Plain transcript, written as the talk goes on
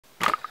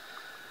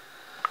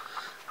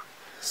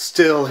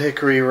Still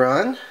Hickory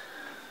run.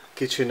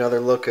 Get you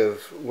another look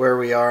of where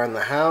we are in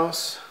the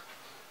house.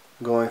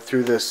 Going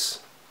through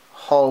this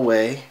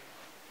hallway.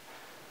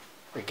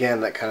 Again,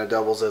 that kind of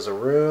doubles as a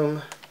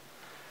room.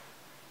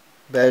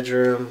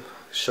 Bedroom.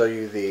 Show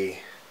you the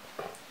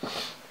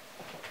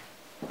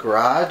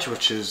garage,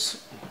 which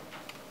is,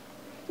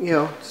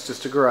 it's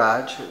just a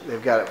garage.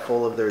 They've got it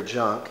full of their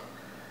junk.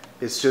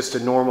 It's just a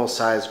normal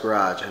size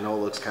garage. I know it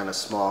looks kind of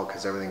small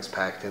because everything's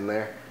packed in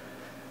there.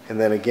 And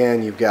then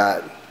again, you've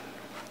got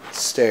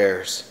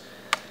stairs.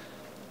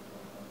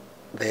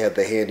 They had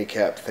the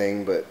handicap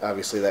thing, but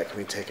obviously that can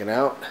be taken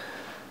out.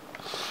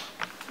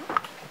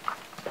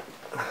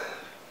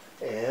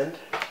 And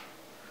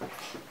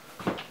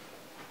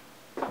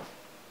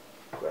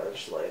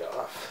garage light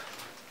off.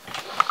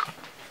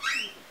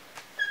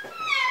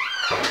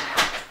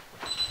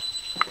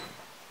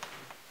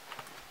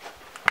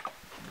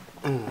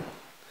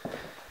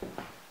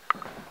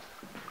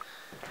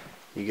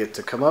 You get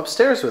to come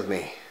upstairs with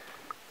me.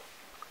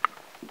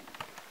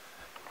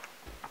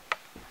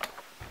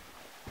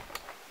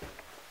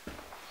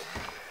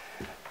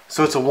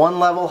 So it's a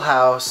one-level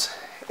house,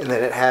 and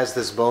then it has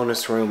this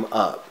bonus room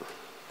up.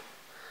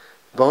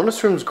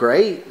 Bonus room's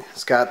great.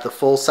 It's got the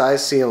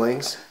full-size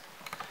ceilings.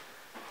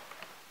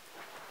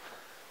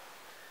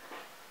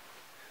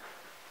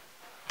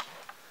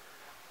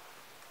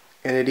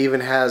 And it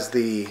even has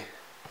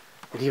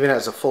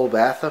a full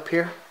bath up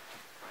here.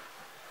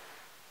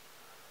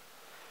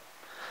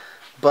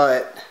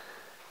 But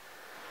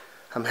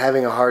I'm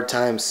having a hard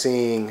time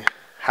seeing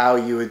how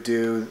you would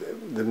do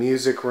the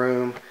music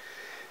room.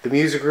 The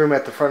music room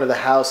at the front of the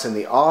house and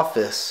the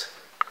office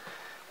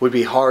would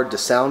be hard to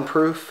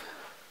soundproof.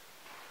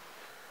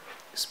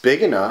 It's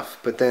big enough,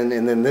 but then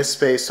this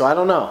space, so I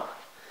don't know.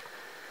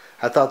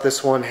 I thought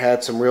this one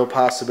had some real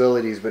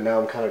possibilities, but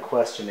now I'm kind of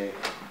questioning.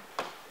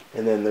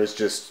 And then there's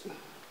just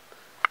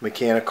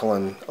mechanical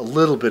and a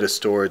little bit of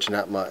storage,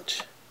 not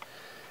much,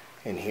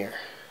 in here.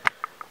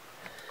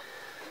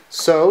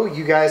 So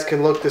you guys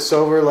can look this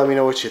over, let me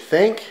know what you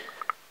think.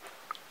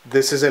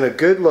 This is in a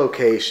good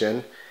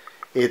location.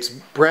 It's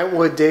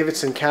Brentwood,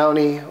 Davidson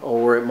County,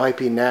 or it might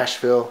be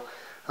Nashville.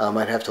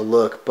 I'd have to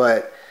look,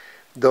 but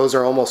those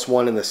are almost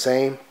one and the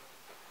same.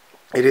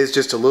 It is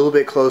just a little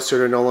bit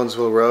closer to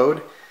Nolensville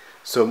Road,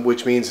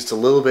 which means it's a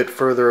little bit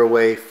further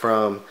away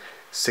from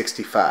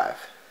 65.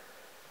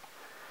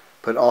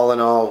 But all in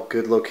all,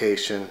 good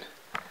location,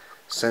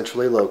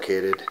 centrally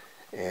located,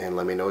 and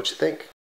let me know what you think.